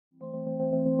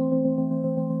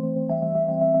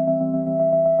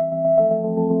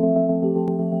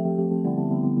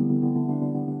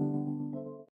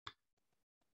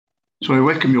So I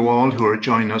welcome you all who are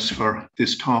joining us for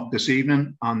this talk this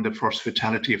evening on the first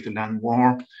fatality of the Land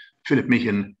War, Philip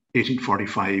Meehan,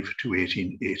 1845 to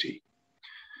 1880.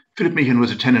 Philip Meehan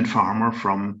was a tenant farmer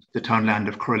from the townland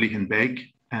of Corraleehanbeg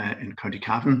in County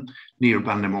Cavan, near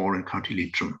Ballinamore in County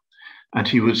Leitrim. And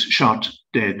he was shot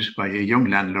dead by a young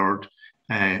landlord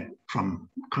from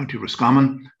County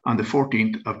Roscommon on the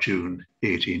 14th of June,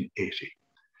 1880.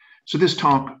 So this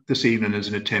talk this evening is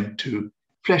an attempt to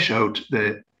flesh out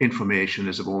the information,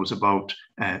 I suppose, about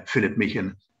Philip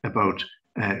Meehan, about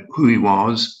who he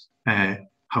was,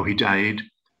 how he died,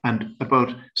 and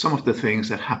about some of the things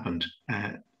that happened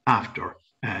after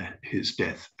his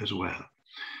death as well.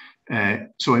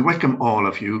 So I welcome all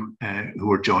of you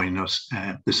who are joining us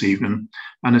this evening,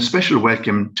 and a special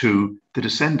welcome to the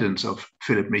descendants of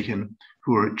Philip Meehan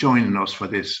who are joining us for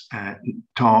this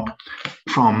talk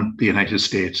from the United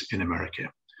States in America.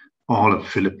 All of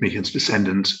Philip Meehan's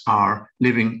descendants are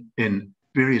living in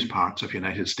various parts of the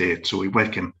United States, so we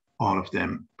welcome all of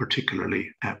them particularly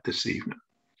this evening.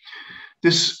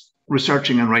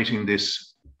 Researching and writing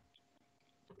this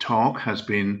talk has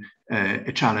been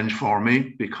a challenge for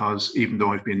me, because even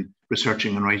though I've been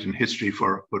researching and writing history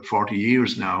for about 40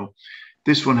 years now,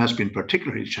 this one has been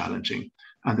particularly challenging.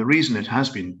 And the reason it has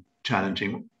been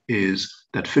challenging is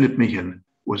that Philip Meehan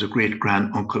was a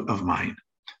great-grand-uncle of mine.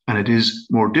 And it is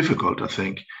more difficult, I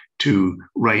think, to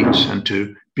write and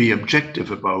to be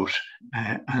objective about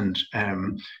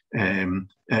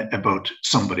about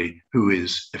somebody who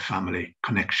is a family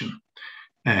connection.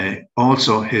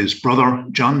 Also, his brother,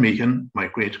 John Meehan, my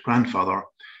great-grandfather,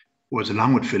 was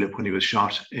along with Philip when he was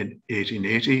shot in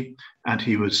 1880, and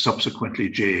he was subsequently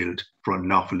jailed for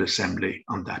unlawful assembly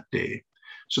on that day.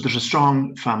 So there's a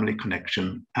strong family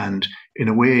connection, and in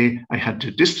a way, I had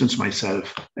to distance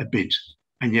myself a bit.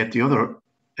 And yet the other,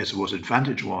 I suppose,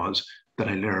 advantage was that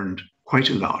I learned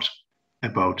quite a lot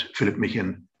about Philip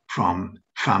Meehan from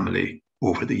family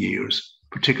over the years,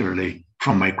 particularly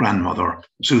from my grandmother,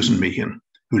 Susan Meehan,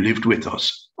 who lived with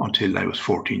us until I was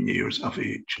 14 years of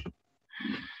age.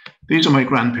 These are my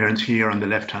grandparents here on the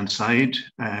left-hand side,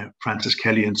 Francis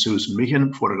Kelly and Susan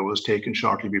Meehan. Photograph was taken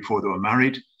shortly before they were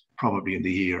married, probably in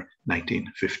the year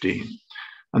 1915.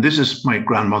 And this is my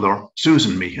grandmother,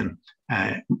 Susan Meehan.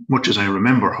 Much as I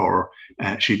remember her,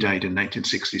 she died in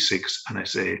 1966, and I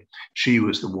say she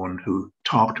was the one who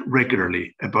talked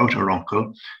regularly about her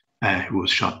uncle, who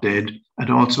was shot dead, and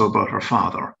also about her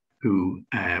father, who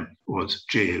was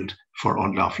jailed for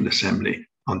unlawful assembly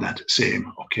on that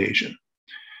same occasion.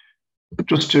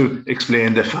 Just to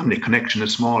explain the family connection a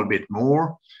small bit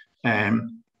more,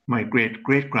 my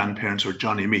great-great-grandparents were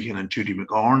Johnny Meehan and Judy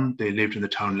McGorn. They lived in the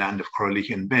townland of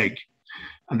Corraleehanbeg,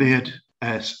 and they had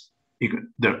this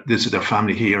is their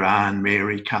family here: Anne,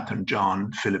 Mary, Catherine,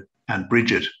 John, Philip, and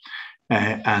Bridget.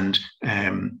 And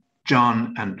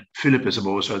John and Philip, I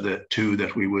suppose, are the two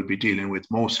that we will be dealing with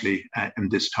mostly in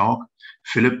this talk.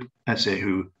 Philip, I say,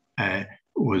 who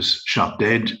was shot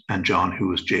dead, and John, who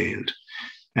was jailed.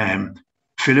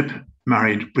 Philip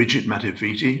married Bridget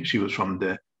Mataviti. She was from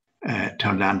the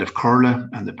townland of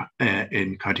Corraleehanbeg and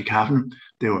in County Cavan.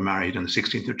 They were married on the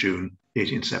 16th of June,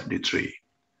 1873.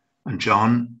 And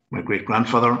John, my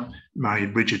great-grandfather,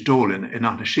 married Bridget Dolan in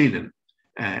Acheson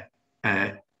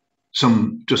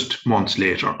some just months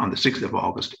later, on the 6th of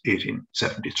August,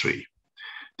 1873.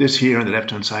 This here on the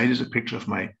left-hand side is a picture of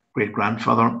my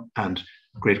great-grandfather and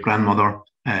great-grandmother,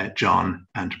 John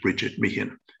and Bridget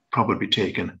Meehan, probably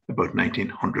taken about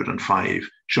 1905,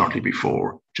 shortly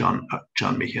before John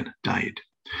Meehan died.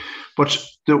 But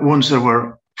the ones that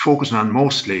we're focusing on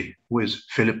mostly was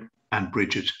Philip and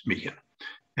Bridget Meehan.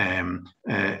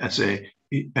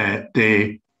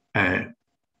 They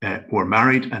were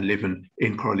married and living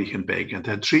in Corraleehanbeg, and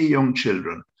they had 3 young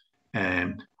children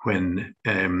when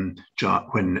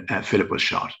Philip was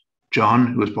shot. John,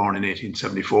 who was born in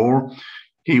 1874,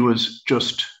 he was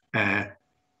just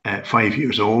 5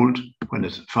 years old when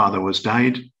his father was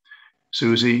died.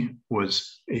 Susie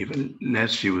was even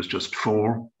less; she was just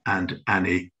 4, and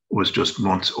Annie was just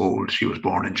months old. She was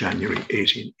born in January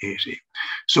 1880.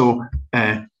 So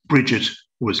Bridget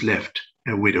was left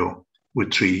a widow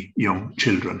with 3 young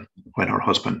children when her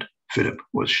husband, Philip,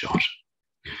 was shot.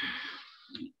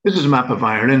 This is a map of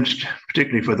Ireland,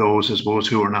 particularly for those, I suppose,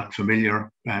 who are not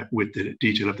familiar with the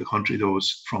detail of the country,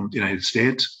 those from the United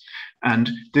States. And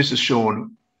this is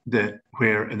shown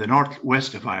where in the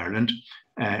northwest of Ireland,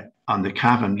 on the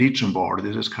Cavan Leitrim border,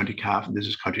 this is County Cavan, this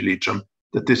is County Leitrim,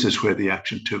 that this is where the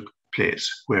action took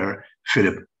place, where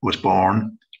Philip was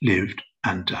born, lived,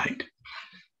 and died.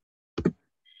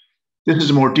 This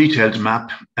is a more detailed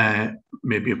map,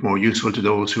 maybe more useful to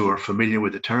those who are familiar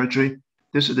with the territory.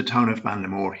 this is the town of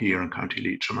Ballinamore here in County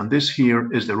Leitrim, and this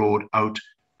here is the road out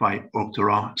by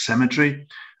Oakdara Cemetery,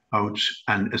 out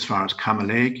and as far as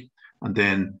Camelake, and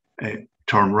then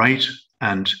turn right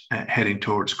and heading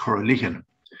towards Corraleehan.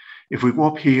 If we go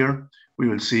up here, we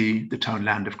will see the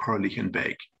townland of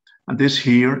Corraleehanbeg. And this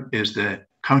here is the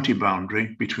county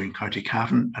boundary between County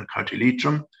Cavan and County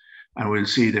Leitrim. And we'll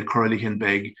see that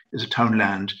Corraleehanbeg is a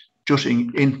townland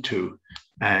jutting into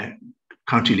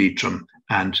County Leitrim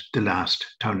and the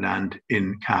last townland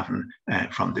in Cavan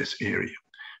from this area.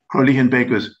 Corraleehanbeg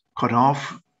was cut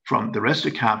off from the rest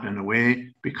of Cavan in a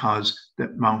way because the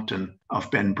mountain of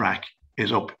Benbrack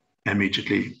is up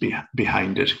immediately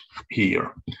behind it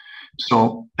here.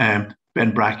 So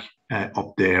Benbrack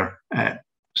up there,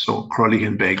 so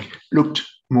Corraleehanbeg looked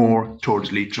more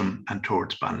towards Leitrim and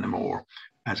towards Ballinamore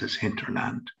as its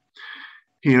hinterland.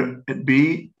 Here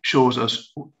B shows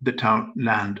us the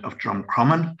townland of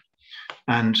Drumcroman,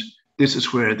 and this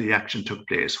is where the action took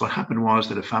place. What happened was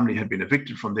that a family had been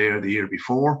evicted from there the year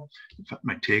before, the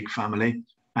McTague family,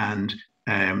 and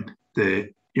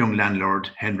the young landlord,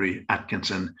 Henry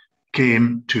Acheson,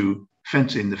 came to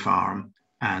fence in the farm,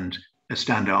 and a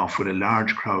standoff with a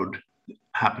large crowd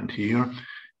happened here.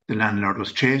 The landlord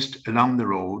was chased along the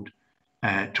road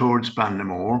towards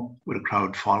Ballinamore with a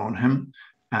crowd following him,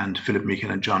 and Philip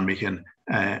Meehan and John Meehan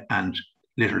and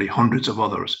literally hundreds of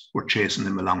others were chasing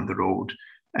him along the road.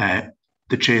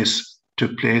 The chase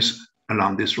took place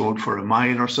along this road for a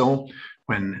mile or so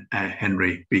when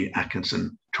Henry B.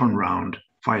 Acheson turned round,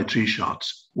 fired 3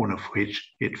 shots, one of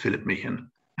which hit Philip Meehan,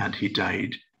 and he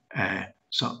died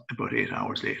so about 8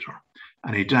 hours later.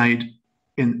 And he died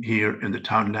here in the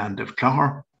townland of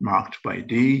Clogher, marked by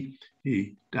D.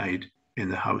 He died in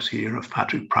the house here of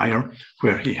Patrick Pryor,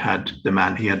 where he had the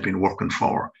man he had been working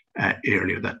for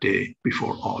earlier that day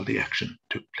before all the action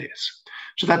took place.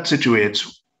 So that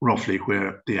situates roughly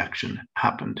where the action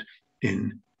happened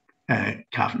in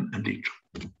Cavan and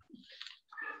Leitrim.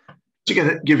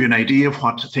 To give you an idea of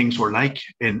what things were like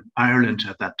in Ireland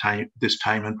at that time, this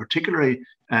time, and particularly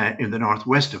in the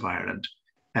northwest of Ireland,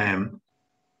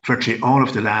 virtually all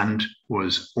of the land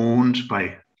was owned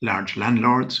by large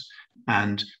landlords,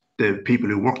 and the people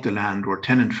who worked the land were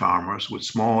tenant farmers with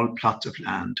small plots of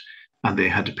land, and they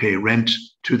had to pay rent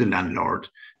to the landlord,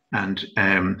 and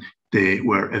they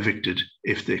were evicted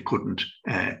if they couldn't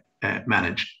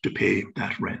manage to pay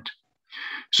that rent.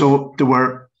 So there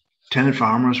were tenant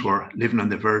farmers were living on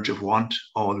the verge of want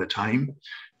all the time,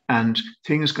 and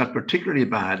things got particularly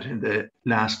bad in the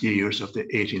last years of the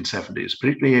 1870s,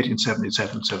 particularly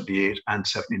 1877, 78, and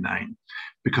 79,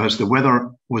 because the weather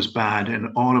was bad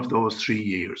in all of those 3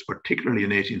 years, particularly in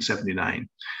 1879,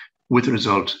 with the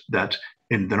result that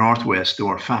in the northwest there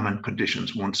were famine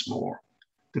conditions once more.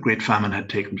 The Great Famine had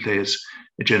taken place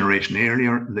a generation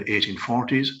earlier in the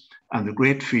 1840s, and the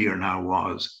great fear now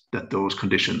was that those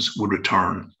conditions would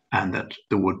return and that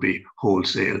there would be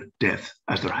wholesale death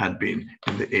as there had been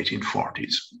in the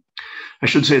 1840s. I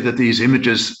should say that these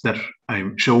images that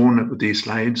I'm shown with these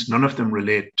slides, none of them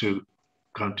relate to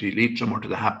County Leitrim or to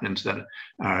the happenings that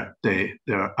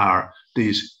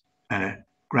these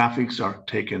graphics are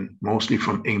taken mostly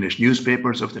from English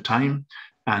newspapers of the time,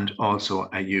 and also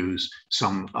I use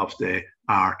some of the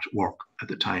artwork at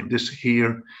the time. This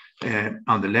here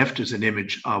on the left is an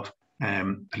image of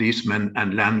policemen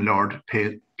and landlord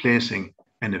placing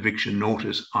an eviction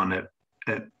notice on a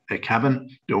cabin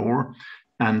door,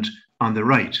 and on the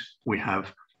right we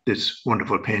have this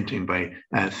wonderful painting by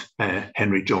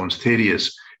Henry Jones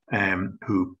Thaddeus,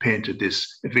 who painted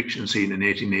this eviction scene in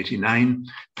 1889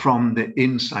 from the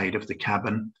inside of the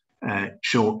cabin,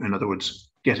 in other words,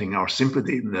 getting our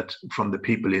sympathy that from the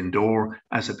people indoor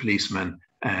as a policeman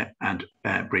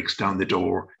breaks down the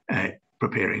door,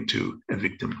 preparing to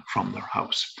evict them from their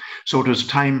house. So it was a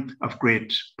time of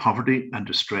great poverty and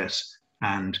distress,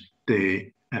 and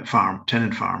the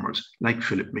tenant farmers like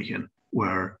Philip Meehan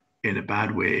were in a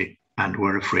bad way and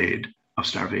were afraid of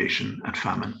starvation and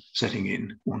famine setting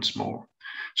in once more.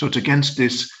 So it's against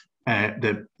this,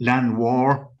 the land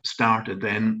war started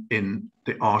then in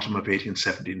the autumn of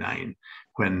 1879,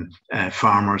 when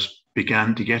farmers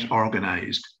began to get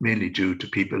organized, mainly due to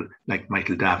people like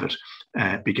Michael Davitt,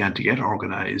 began to get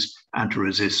organized and to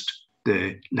resist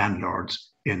the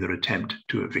landlords in their attempt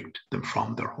to evict them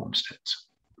from their homesteads.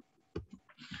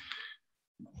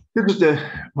 This is the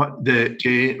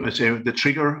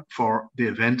trigger for the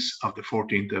events of the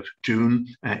 14th of June,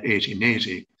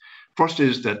 1880. First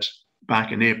is that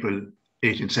back in April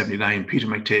 1879, Peter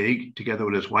McTague, together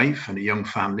with his wife and a young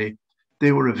family,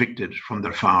 they were evicted from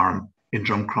their farm in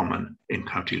Drumcroman in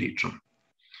County Leitrim.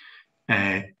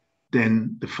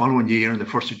 Then the following year, on the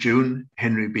 1st of June,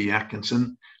 Henry B.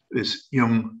 Acheson, this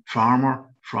young farmer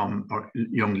or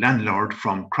young landlord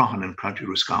from Croghan in County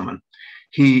Roscommon,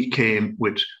 he came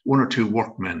with 1 or 2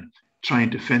 workmen trying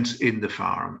to fence in the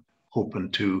farm,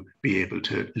 hoping to be able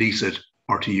to lease it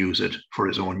or to use it for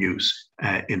his own use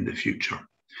in the future.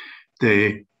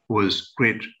 There was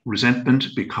great resentment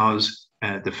because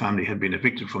the family had been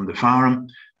evicted from the farm,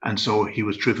 and so he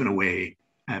was driven away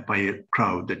by a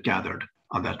crowd that gathered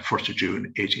on that 1st of June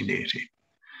 1880.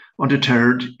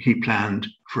 Undeterred, he planned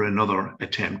for another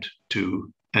attempt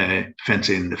to fence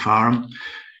in the farm.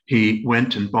 He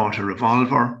went and bought a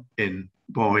revolver in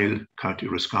Boyle, County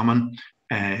Roscommon,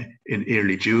 in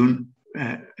early June,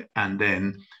 and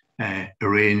then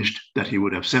arranged that he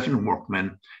would have 7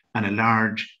 workmen and a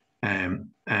large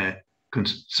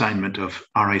consignment of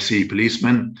RIC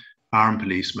policemen, armed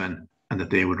policemen, and that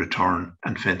they would return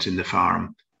and fence in the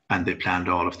farm. And they planned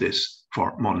all of this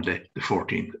for Monday, the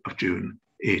 14th of June,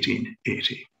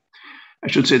 1880. I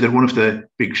should say that one of the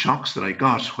big shocks that I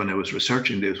got when I was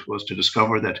researching this was to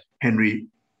discover that Henry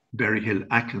Berryhill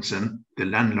Acheson, the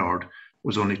landlord,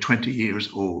 was only 20 years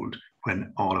old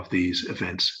when all of these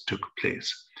events took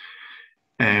place.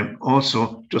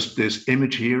 Also, just this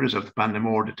image here is of the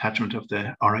Ballinamore detachment of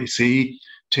the RIC,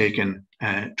 taken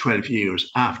 12 years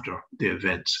after the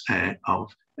events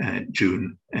of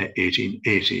June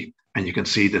 1880. And you can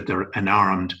see that they're an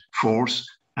armed force,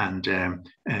 and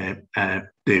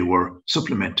they were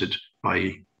supplemented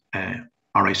by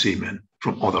RIC men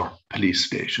from other police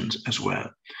stations as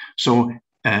well. So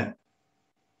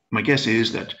my guess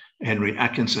is that Henry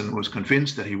Acheson was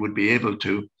convinced that he would be able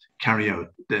to carry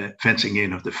out the fencing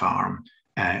in of the farm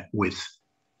with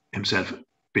himself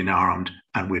being armed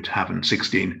and with having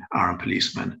 16 armed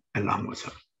policemen along with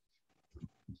him.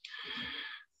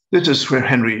 This is where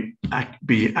Henry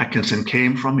B. Acheson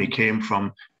came from. He came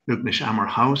from Lugnishammer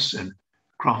House in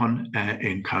Croghan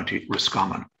in County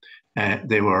Roscommon.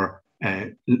 They were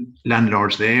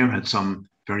landlords there, had some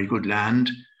very good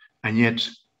land, and yet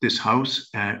this house,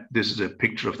 this is a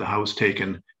picture of the house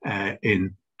taken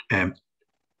in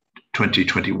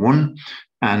 2021,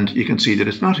 and you can see that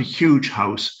it's not a huge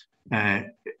house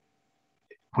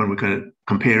when we can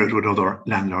compare it with other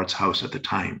landlords' house at the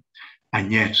time,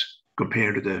 and yet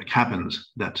compared to the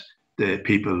cabins that the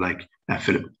people like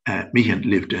Philip Meehan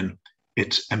lived in,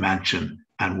 it's a mansion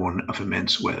and one of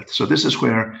immense wealth. So this is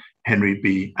where Henry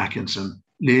B. Acheson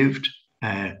lived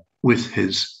with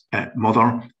his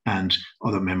mother and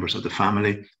other members of the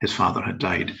family. His father had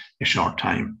died a short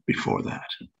time before that.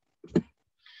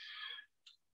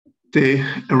 They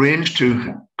arranged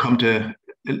to come to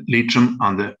Leitrim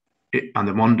on the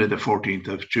Monday, the 14th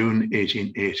of June,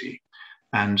 1880.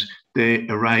 And they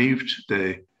arrived,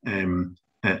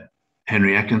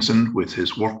 Henry Acheson with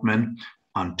his workmen,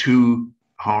 on 2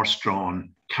 horse-drawn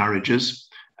carriages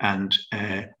and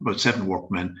about 7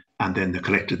 workmen, and then they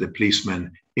collected the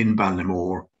policemen in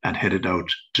Ballinamore and headed out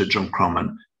to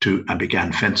Drumcroman and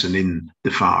began fencing in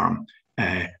the farm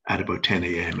at about 10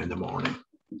 a.m. in the morning.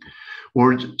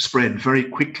 Word spread very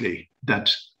quickly that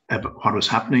what was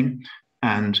happening,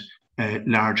 and a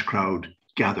large crowd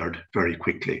gathered very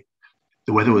quickly.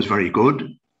 The weather was very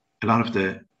good. A lot of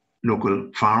the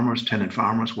local farmers, tenant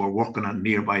farmers, were working on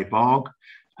nearby bog,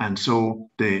 and so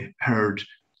they heard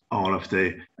all of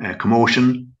the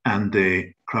commotion, and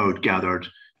the crowd gathered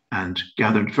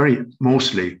very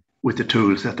mostly with the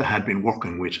tools that they had been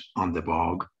working with on the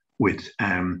bog, with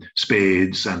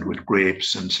spades and with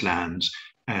grapes and slans,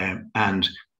 and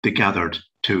they gathered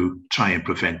to try and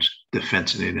prevent the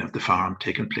fencing in of the farm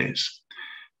taking place.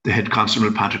 The head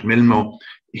constable, Patrick Milmo,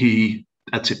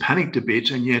 that's a panicked a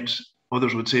bit, and yet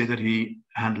others would say that he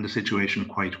handled the situation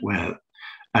quite well.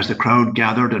 As the crowd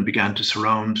gathered and began to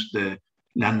surround the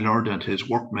landlord and his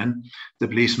workmen, the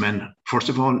policemen first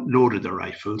of all loaded their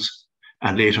rifles,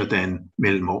 and later then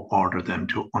Milmo ordered them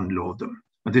to unload them.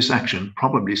 And this action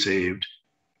probably saved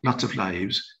lots of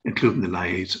lives, including the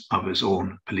lives of his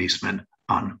own policemen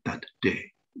on that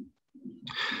day.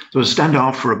 So a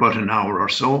standoff for about an hour or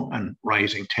so, and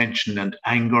rising tension and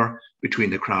anger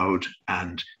between the crowd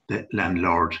and the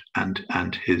landlord and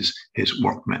his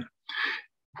workmen.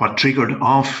 What triggered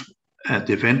off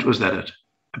the event was that at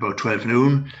about 12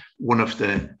 noon, one of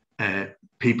the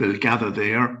people gathered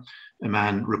there, a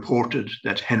man reported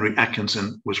that Henry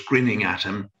Acheson was grinning at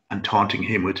him and taunting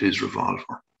him with his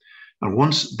revolver. And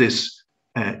once this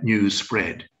news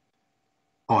spread,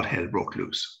 all hell broke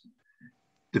loose.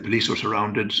 The police were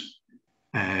surrounded.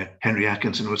 Henry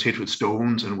Acheson was hit with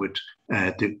stones and with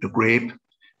the grape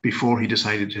before he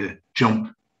decided to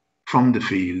jump from the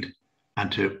field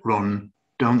and to run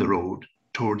down the road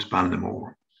towards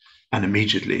Ballinamore. and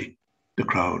immediately the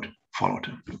crowd followed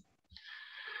him.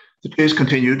 The chase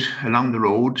continued along the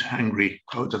road. Angry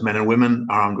crowds of men and women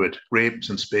armed with grapes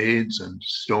and spades and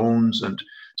stones and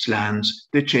slans,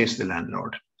 they chased the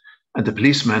landlord. And the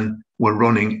policemen were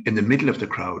running in the middle of the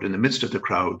crowd, in the midst of the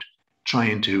crowd,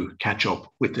 trying to catch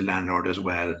up with the landlord as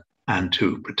well and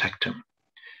to protect him.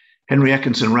 Henry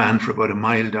Acheson ran for about a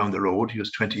mile down the road. He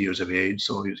was 20 years of age,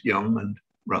 so he was young and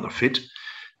rather fit.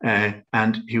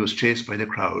 And he was chased by the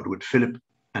crowd with Philip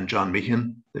and John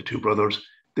Meehan, the two brothers.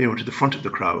 They were to the front of the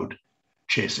crowd,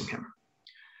 chasing him.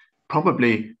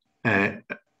 Probably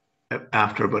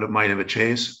after about a mile of a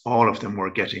chase, all of them were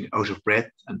getting out of breath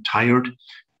and tired,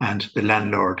 and the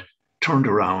landlord turned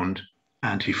around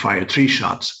and he fired 3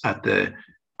 shots at the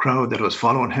crowd that was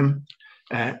following him.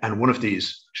 And one of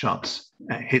these shots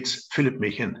hits Philip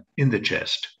Meehan in the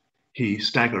chest. He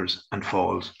staggers and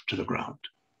falls to the ground.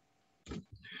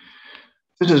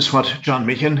 This is what John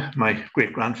Meehan, my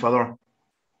great-grandfather,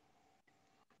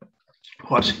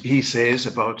 what he says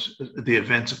about the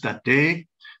events of that day.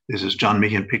 This is John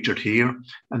Meehan pictured here,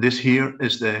 and this here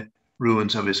is the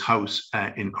ruins of his house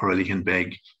in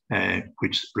Corraleehanbeg,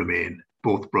 which remain.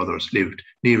 Both brothers lived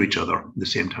near each other in the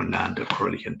same townland of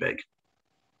Corraleehanbeg.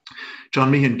 John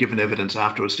Meehan, given evidence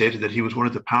afterwards, stated that he was one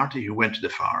of the party who went to the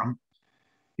farm.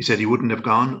 He said he wouldn't have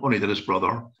gone, only that his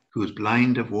brother, who was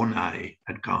blind of one eye,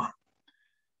 had gone.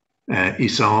 He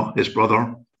saw his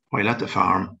brother, while at the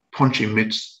farm, punching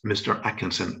Mr.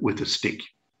 Acheson with a stick.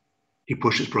 He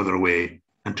pushed his brother away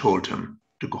and told him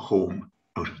to go home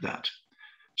out of that.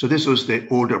 So this was the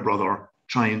older brother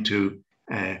trying to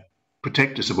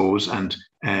protect, I suppose, and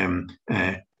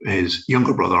his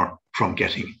younger brother from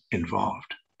getting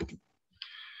involved.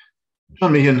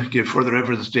 John Meehan gave further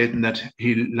evidence stating that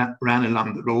he ran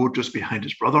along the road just behind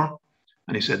his brother,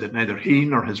 and he said that neither he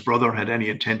nor his brother had any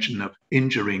intention of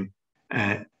injuring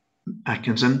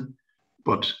Acheson,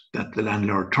 but that the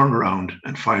landlord turned around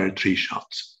and fired 3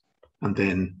 shots. And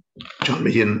then John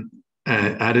Meehan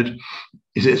added,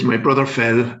 he says, my brother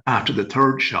fell after the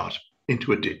 3rd shot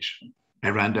into a ditch. I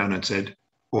ran down and said,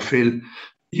 oh, Phil,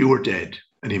 you were dead.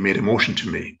 And he made a motion to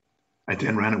me. I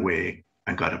then ran away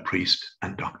and got a priest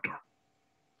and doctor.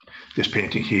 This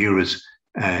painting here was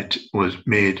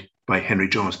made by Henry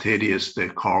Jones Thaddeus, the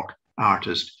Cork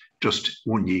artist, just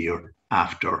 1 year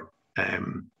after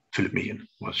Philip Meehan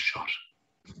was shot.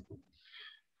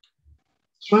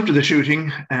 So after the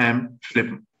shooting,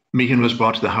 Philip Meehan was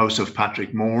brought to the house of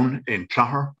Patrick Mourne in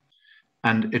Clogher,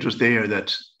 and it was there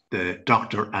that the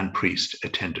doctor and priest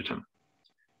attended him.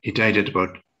 He died at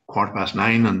about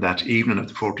 9:15 on that evening of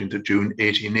the 14th of June,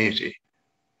 1880,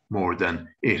 more than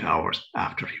 8 hours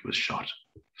after he was shot.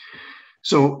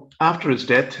 So after his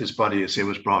death, his body, as I say,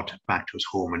 was brought back to his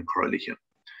home in Corraleehan.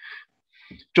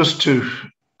 Just to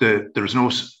there's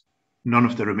none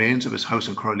of the remains of his house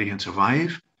in Corraleehan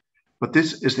survive, but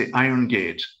this is the iron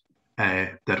gate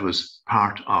that was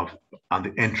part of on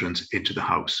the entrance into the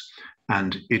house.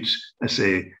 And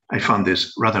I found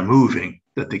this rather moving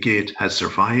that the gate has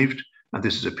survived. And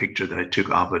this is a picture that I took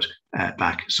of it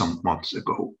back some months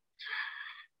ago.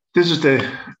 This is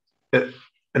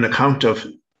an account of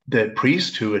the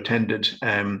priest who attended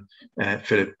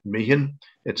Philip Meehan.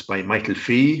 It's by Michael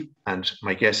Fee, and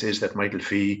my guess is that Michael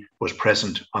Fee was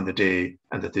present on the day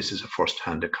and that this is a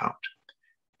first-hand account.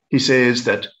 He says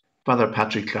that Father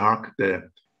Patrick Clark,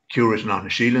 the curate in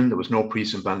Acheson, there was no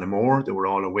priest in Ballinamore. They were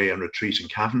all away on retreat in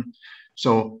Cavan.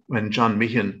 So when John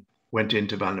Meehan went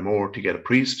into Ballinamore to get a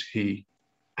priest, he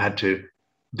had to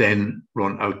then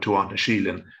run out to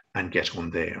Acheson and get one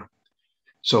there.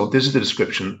 So this is the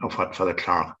description of what Father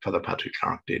Patrick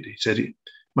Clark did. He said,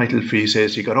 Michael Fee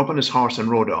says, he got up on his horse and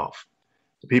rode off.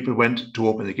 The people went to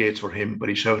open the gates for him, but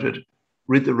he shouted,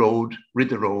 rid the road,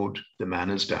 the man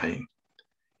is dying.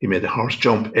 He made the horse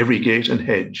jump every gate and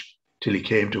hedge till he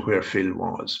came to where Phil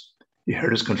was. He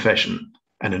heard his confession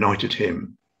and anointed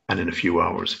him, and in a few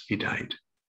hours he died.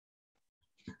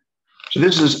 So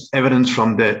this is evidence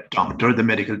from the doctor, the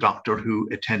medical doctor who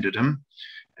attended him,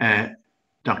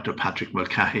 Dr. Patrick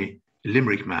Mulcahy, a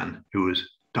Limerick man who was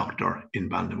doctor in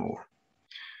Ballinamore.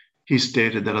 He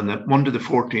stated that on the Monday the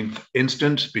 14th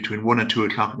instant, between 1 and 2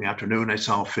 o'clock in the afternoon, I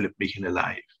saw Philip Meehan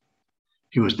alive.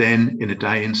 He was then in a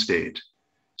dying state,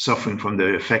 suffering from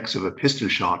the effects of a pistol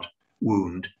shot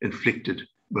wound inflicted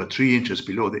about 3 inches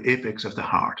below the apex of the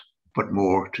heart, but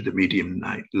more to the medium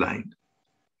line.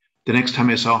 The next time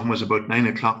I saw him was about 9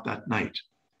 o'clock that night.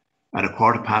 At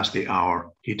 1/4 the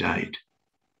hour, he died.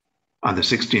 On the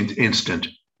 16th instant,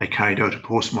 I carried out a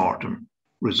post-mortem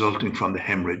resulting from the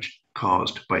hemorrhage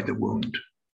caused by the wound.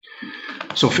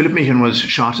 So Philip Meehan was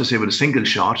shot, as I say, with a single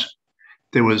shot.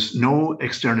 There was no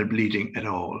external bleeding at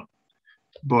all.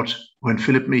 But when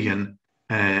Philip Meehan,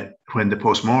 when the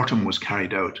post-mortem was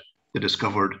carried out, they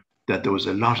discovered that there was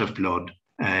a lot of blood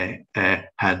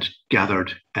had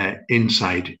gathered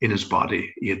inside in his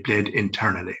body. He had bled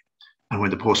internally. And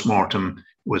when the post-mortem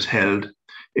was held,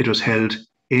 it was held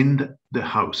in the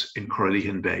house in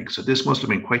Corraleehanbeg. So this must have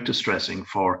been quite distressing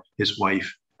for his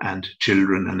wife and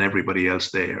children and everybody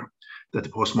else there, that the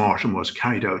post-mortem was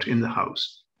carried out in the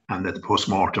house and that the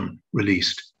post-mortem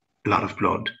released a lot of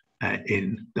blood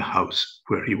in the house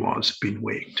where he was being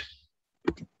waked.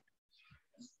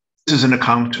 This is an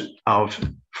account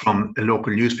from a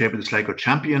local newspaper, the Sligo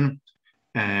Champion,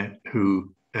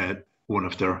 who one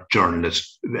of their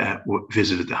journalists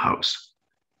visited the house.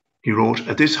 He wrote,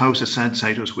 "At this house a sad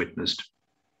sight was witnessed.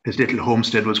 His little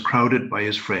homestead was crowded by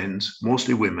his friends,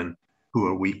 mostly women, who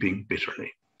were weeping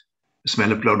bitterly. The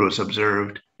smell of blood was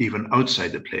observed even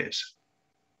outside the place.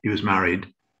 He was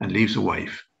married and leaves a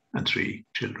wife and 3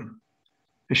 children."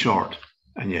 A short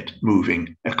and yet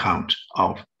moving account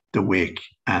of the wake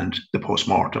and the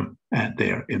post-mortem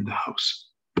there in the house.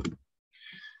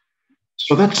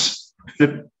 So that's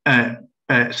Philip.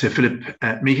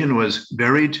 Philip Meehan was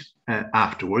buried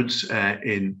afterwards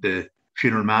in the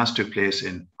funeral mass took place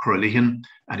in Corraleehan,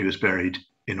 and he was buried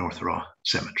in Orthra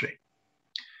Cemetery.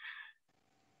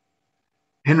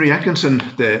 Henry Acheson,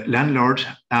 the landlord,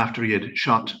 after he had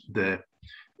shot the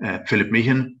Philip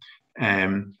Meehan,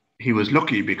 he was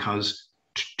lucky because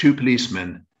 2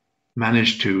 policemen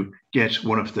managed to get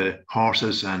one of the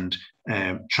horses and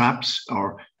traps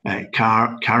or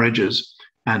carriages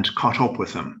and caught up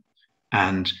with him.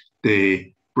 And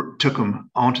they took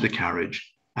him onto the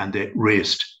carriage and they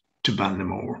raced to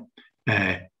Ballinamore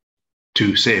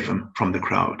to save him from the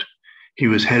crowd. He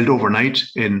was held overnight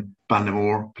in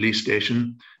Ballinamore police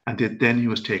station, and then he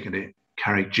was taken to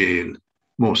Carrick jail,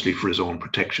 mostly for his own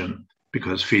protection,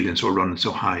 because feelings were running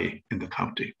so high in the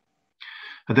county.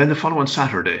 And then the following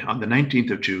Saturday, on the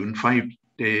 19th of June, 5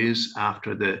 days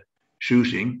after the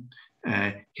shooting,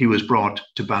 he was brought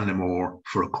to Ballinamore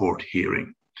for a court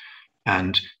hearing.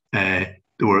 And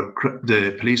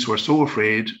the police were so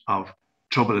afraid of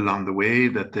trouble along the way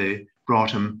that they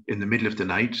brought him in the middle of the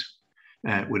night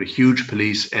with a huge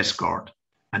police escort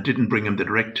and didn't bring him the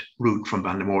direct route from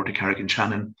Ballinamore to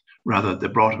Carrick-on-Shannon. Rather, they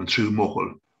brought him through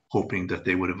Mohill, hoping that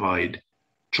they would avoid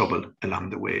trouble along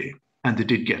the way. And they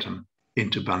did get him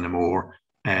into Ballinamore,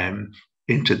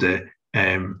 into the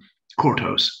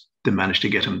courthouse. They managed to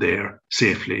get him there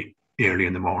safely early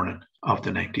in the morning of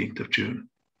the 19th of June.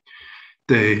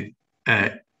 There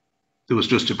was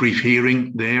just a brief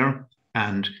hearing there,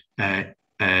 and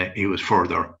he was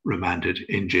further remanded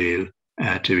in jail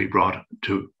to be brought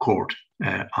to court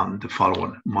on the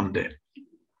following Monday.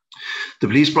 The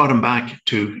police brought him back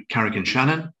to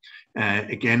Carrick-on-Shannon,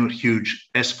 again with huge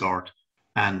escort,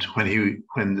 and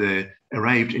when they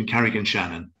arrived in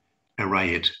Carrick-on-Shannon, a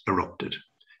riot erupted.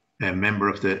 A member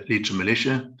of the Leitrim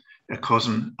militia, a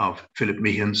cousin of Philip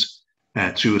Meehan's,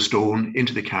 threw a stone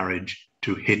into the carriage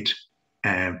to hit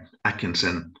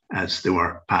Acheson as they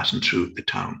were passing through the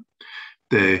town.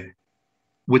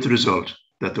 With the result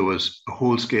that there was a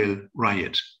whole-scale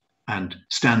riot and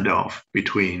standoff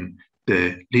between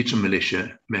the Leitrim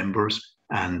militia members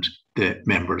and the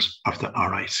members of the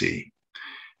RIC.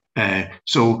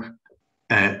 So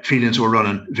feelings were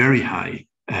running very high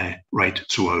right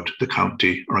throughout the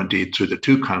county, or indeed through the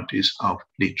 2 counties of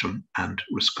Leitrim and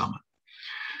Roscommon.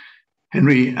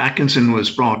 Henry Acheson was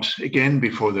brought again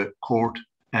before the court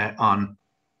on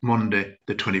Monday,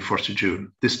 the 21st of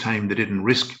June. This time they didn't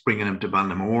risk bringing him to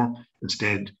Ballinamore.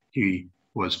 Instead, he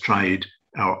was tried,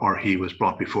 or he was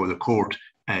brought before the court,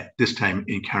 this time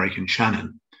in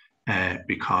Carrick-on-Shannon,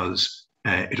 because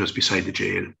it was beside the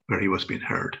jail where he was being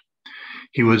heard.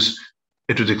 It was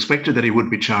expected that he would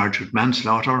be charged with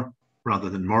manslaughter rather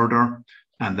than murder,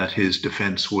 and that his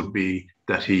defence would be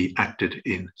that he acted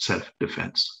in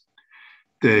self-defence.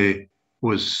 There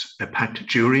was a packed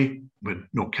jury, but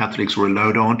no Catholics were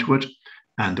allowed onto it,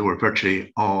 and there were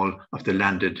virtually all of the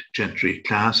landed gentry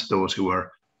class, those who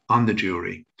were on the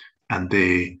jury, and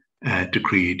they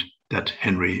decreed that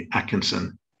Henry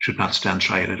Acheson should not stand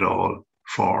trial at all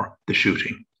for the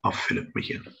shooting of Philip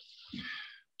Meehan.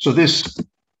 So this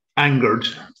angered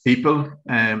people,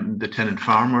 the tenant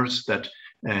farmers, that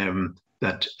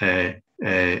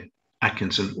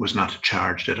Acheson was not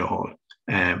charged at all.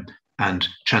 And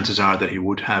chances are that he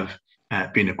would have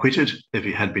been acquitted if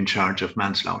he had been charged of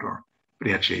manslaughter, but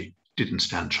he actually didn't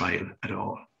stand trial at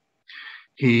all.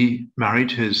 He married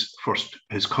his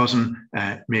cousin,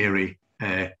 Mary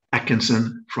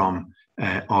Acheson, from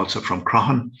also from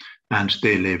Croghan, and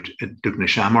they lived at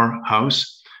Drumcroman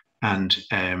house. And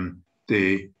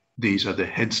these are the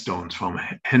headstones from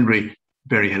Henry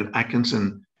Berryhill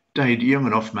Acheson. Died a young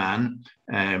enough man.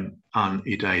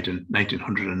 He died in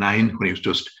 1909 when he was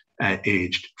just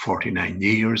aged 49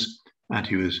 years, and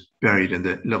he was buried in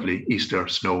the lovely Easter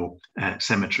Snow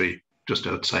cemetery just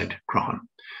outside Croghan.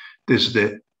 This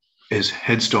is his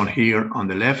headstone here on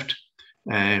the left,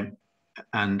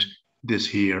 and this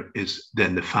here is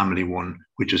then the family one,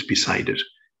 which is beside it.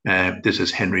 This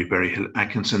is Henry Berryhill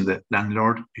Acheson, the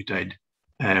landlord. He died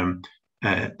the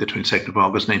 22nd of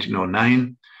August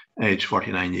 1909, aged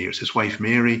 49 years. His wife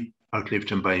Mary outlived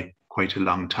him by quite a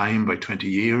long time, by 20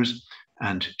 years,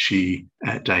 and she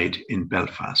died in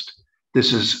Belfast.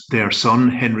 This is their son,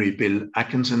 Henry Bill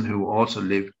Acheson, who also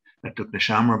lived at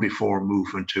Drumcroman before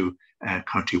moving to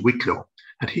County Wicklow.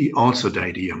 And he also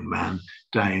died a young man,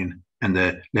 dying on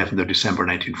the 11th of December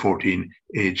 1914,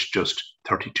 aged just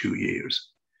 32 years.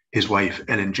 His wife,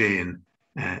 Ellen Jane,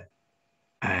 lived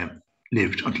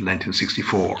until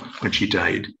 1964, when she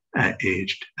died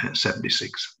aged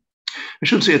 76. I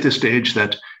should say at this stage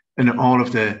that in all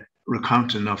of the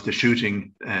recounting of the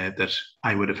shooting that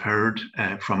I would have heard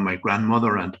from my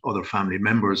grandmother and other family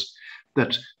members,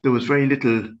 that there was very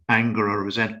little anger or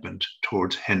resentment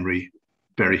towards Henry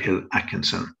Berryhill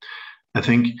Acheson. I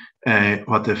think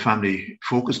what the family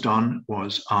focused on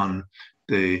was on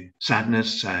the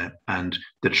sadness and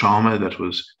the trauma that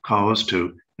was caused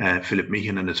to Philip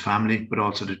Meehan and his family, but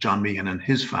also to John Meehan and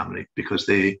his family, because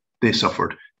they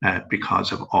suffered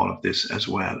because of all of this as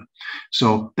well.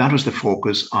 So that was the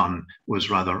focus on, was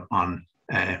rather on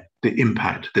the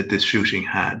impact that this shooting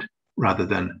had, rather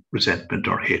than resentment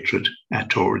or hatred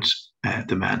towards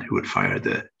the man who had fired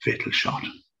the fatal shot.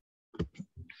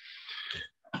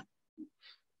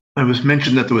 I was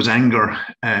mentioned that there was anger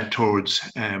towards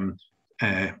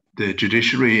the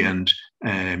judiciary, and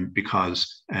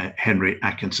because Henry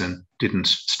Acheson didn't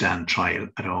stand trial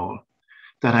at all.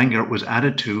 That anger was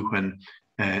added to when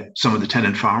some of the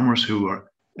tenant farmers who were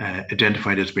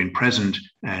identified as being present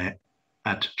at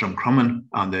Drumcroman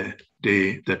on the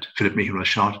day that Philip Meehan was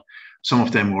shot, some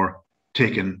of them were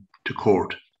taken to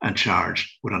court and charged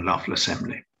with unlawful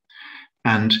assembly.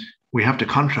 And we have to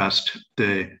contrast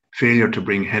the failure to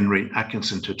bring Henry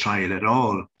Acheson to trial at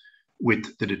all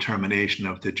with the determination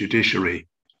of the judiciary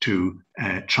to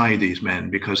try these men,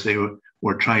 because they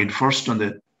were tried first on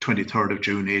the 23rd of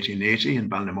June 1880 in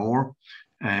Ballinamore,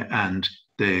 and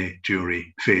the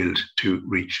jury failed to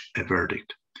reach a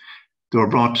verdict. They were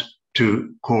brought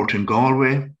to court in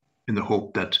Galway in the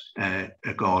hope that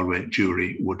a Galway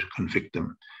jury would convict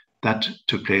them. That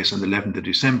took place on the 11th of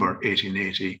December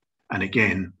 1880, and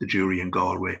again the jury in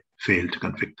Galway failed to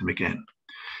convict them again.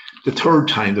 The third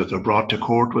time that they were brought to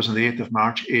court was on the 8th of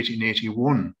March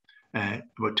 1881,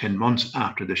 about 10 months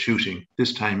after the shooting.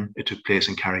 This time it took place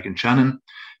in Carrick-on-Shannon,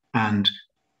 and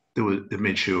they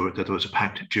made sure that there was a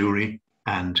packed jury,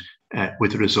 and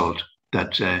with the result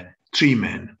that 3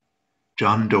 men,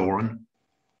 John Doran,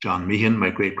 John Meehan, my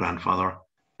great-grandfather,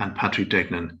 and Patrick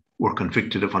Degnan, were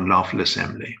convicted of unlawful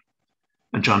assembly.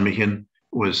 And John Meehan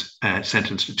was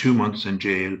sentenced to 2 months in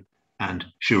jail and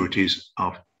sureties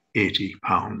of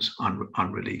 £80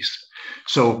 on release.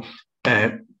 So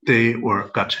they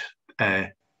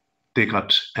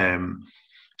got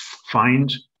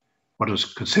fined what was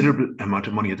a considerable amount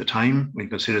of money at the time. We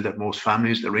consider that most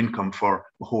families, their income for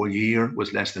a whole year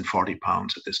was less than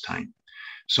 £40 at this time.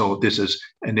 So this is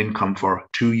an income for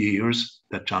 2 years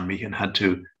that John Meehan had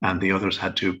to, and the others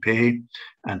had to pay,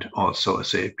 and also, as I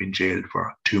say, been jailed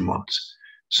for 2 months.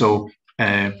 So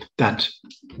that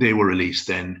they were released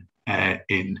then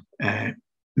in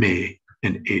May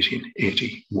in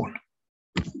 1881.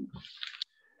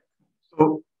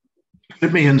 So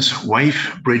Philip Meehan's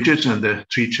wife, Bridget, and the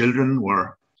 3 children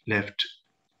were left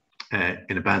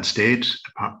in a bad state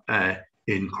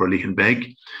in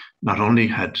Corraleehanbeg. Not only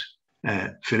had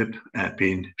Philip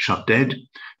been shot dead,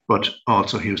 but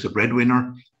also he was the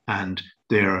breadwinner, and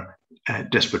their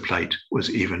desperate plight was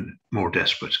even more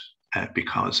desperate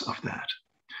because of that.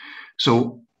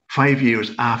 So 5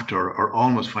 years after, or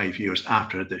almost 5 years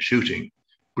after the shooting,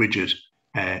 Bridget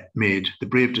made the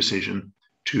brave decision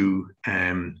to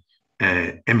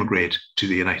emigrate to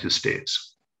the United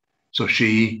States. So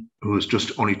she, who was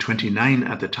just only 29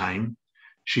 at the time,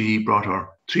 she brought her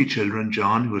 3 children,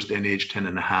 John, who was then aged 10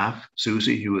 and a half,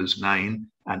 Susie, who was 9,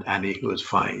 and Annie, who was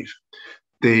 5.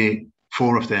 They,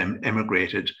 4 of them,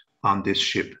 emigrated on this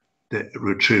ship, the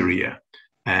Rotruria,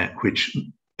 which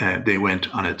they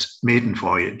went on its maiden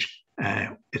voyage.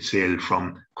 It sailed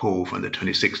from Cove on the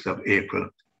 26th of April,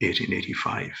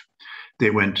 1885. They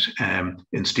went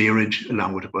in steerage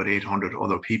along with about 800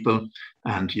 other people,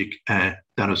 and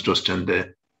that was just in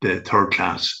the third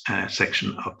class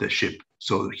section of the ship.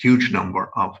 So a huge number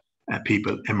of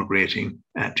people emigrating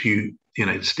to the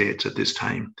United States at this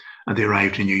time. And they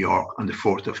arrived in New York on the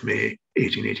 4th of May,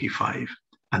 1885,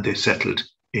 and they settled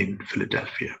in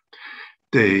Philadelphia.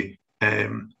 The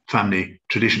family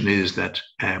tradition is that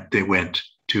they went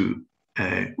to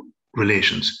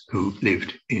relations who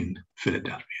lived in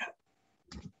Philadelphia.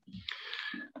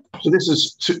 So this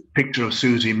is a picture of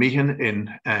Susie Meehan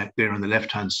there on the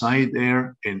left-hand side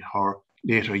there in her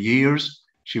later years.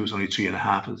 She was only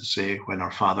 3.5, as I say, when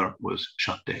her father was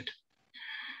shot dead.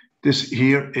 This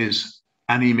here is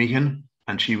Annie Meehan,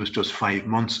 and she was just 5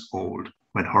 months old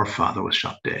when her father was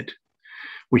shot dead.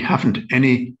 We haven't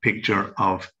any picture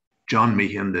of John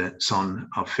Meehan, the son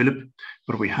of Philip,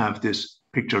 but we have this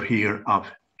picture here of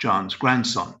John's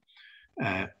grandson,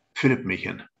 Philip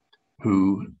Meehan,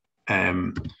 who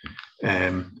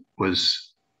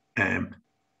was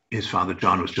his father,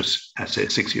 John, was just, I say,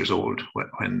 6 years old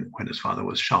when his father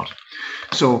was shot.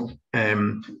 So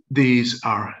these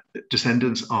are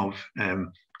descendants of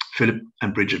Philip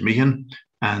and Bridget Meehan,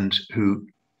 and who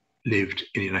lived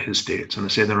in the United States. And I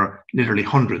say there are literally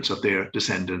hundreds of their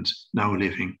descendants now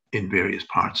living in various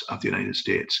parts of the United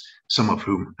States, some of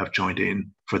whom have joined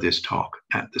in for this talk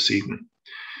this evening.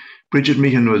 Bridget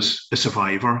Meehan was a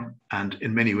survivor, and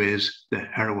in many ways the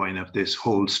heroine of this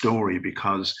whole story,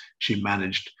 because she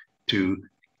managed to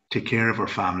take care of her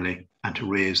family and to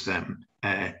raise them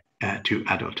to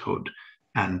adulthood.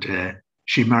 And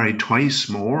she married twice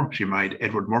more. She married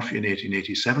Edward Murphy in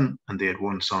 1887, and they had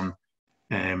one son.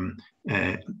 And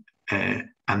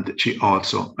she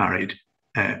also married,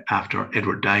 after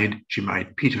Edward died, she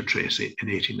married Peter Tracy in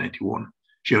 1891.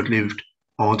 She outlived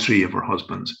all three of her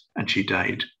husbands, and she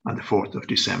died on the 4th of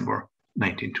December,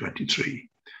 1923.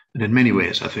 And in many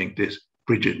ways, I think this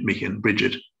Bridget Meehan,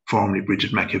 formerly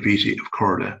Bridget McAveety of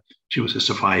Corraleehanbeg, she was a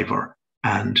survivor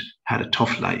and had a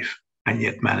tough life, and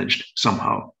yet managed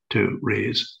somehow to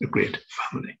raise a great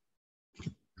family.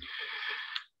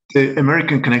 The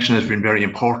American connection has been very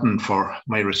important for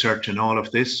my research in all of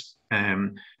this.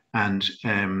 I'm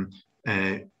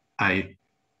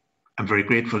very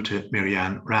grateful to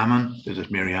Marianne Rahman. This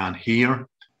is Marianne here,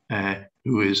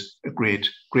 who is a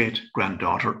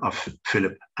great-granddaughter of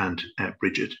Philip and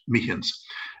Bridget Meehans.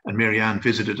 And Marianne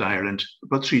visited Ireland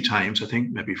about 3 times, I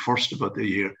think, maybe first about the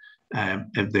year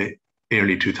in the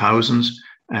early 2000s,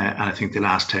 and I think the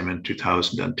last time in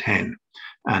 2010.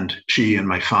 And she and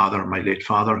my father, my late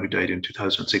father, who died in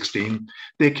 2016,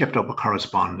 they kept up a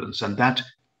correspondence. And that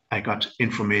I got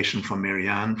information from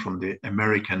Marianne from the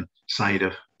American side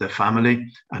of the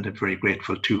family, and I'm very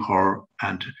grateful to her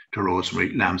and to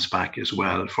Rosemary Lamsback as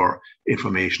well for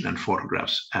information and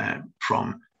photographs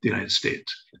from the United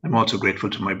States. I'm also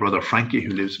grateful to my brother Frankie,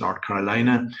 who lives in North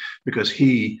Carolina, because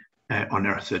he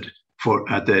unearthed for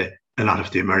a lot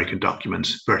of the American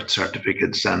documents, birth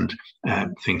certificates and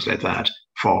things like that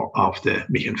of the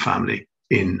Meehan family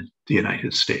in the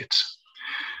United States.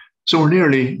 So we're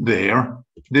nearly there.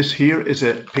 This here is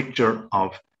a picture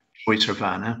of Joyce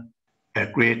Havana, a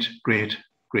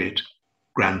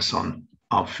great-grandson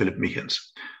of Philip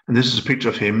Meehan's. And this is a picture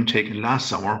of him taken last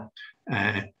summer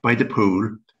by the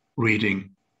pool,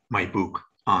 reading my book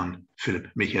on Philip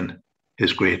Meehan,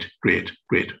 his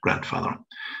great-grandfather.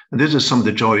 And this is some of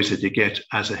the joys that you get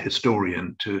as a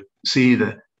historian, to see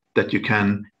that you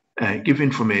can give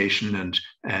information and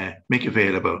make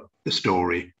available the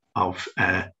story of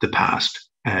the past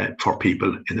for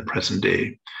people in the present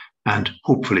day. And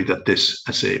hopefully that this,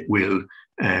 I say, will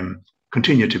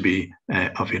continue to be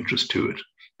of interest to it.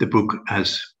 The book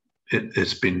has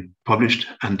been published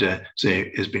and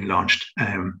has been launched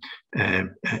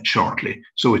shortly,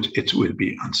 so it will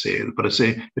be on sale. But I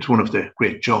say it's one of the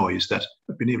great joys that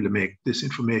I've been able to make this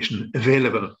information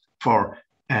available for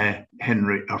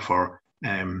Henry, or for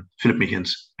Philip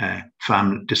Meehan's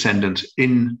family descendants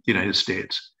in the United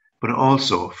States, but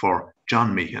also for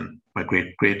John Meehan, my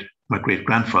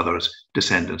great-grandfather's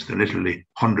descendants. There are literally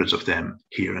hundreds of them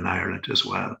here in Ireland as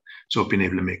well. So I've been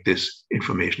able to make this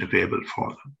information available for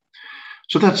them.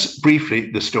 So that's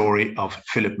briefly the story of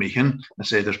Philip Meehan. I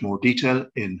say there's more detail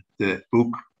in the book,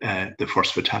 The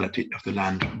First Fatality of the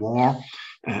Land War,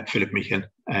 Philip Meehan,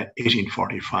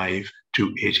 1845 to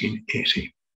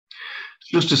 1880.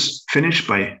 Just to finish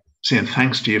by saying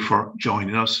thanks to you for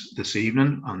joining us this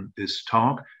evening on this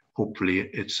talk. Hopefully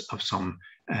it's of some,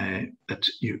 that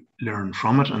you learn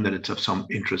from it and that it's of some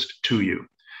interest to you.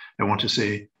 I want to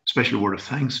say a special word of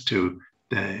thanks to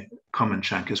the Common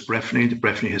Shankers Breffni, the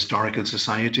Breffni Historical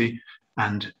Society,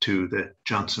 and to the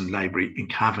Johnson Library in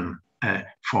Cavan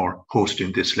for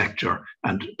hosting this lecture,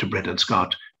 and to Brendan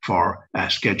Scott for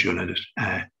scheduling it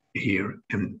here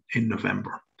in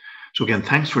November. So again,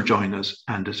 thanks for joining us.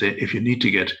 And as if you need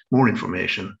to get more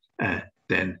information,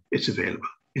 then it's available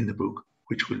in the book,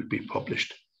 which will be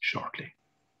published shortly.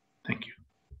 Thank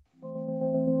you.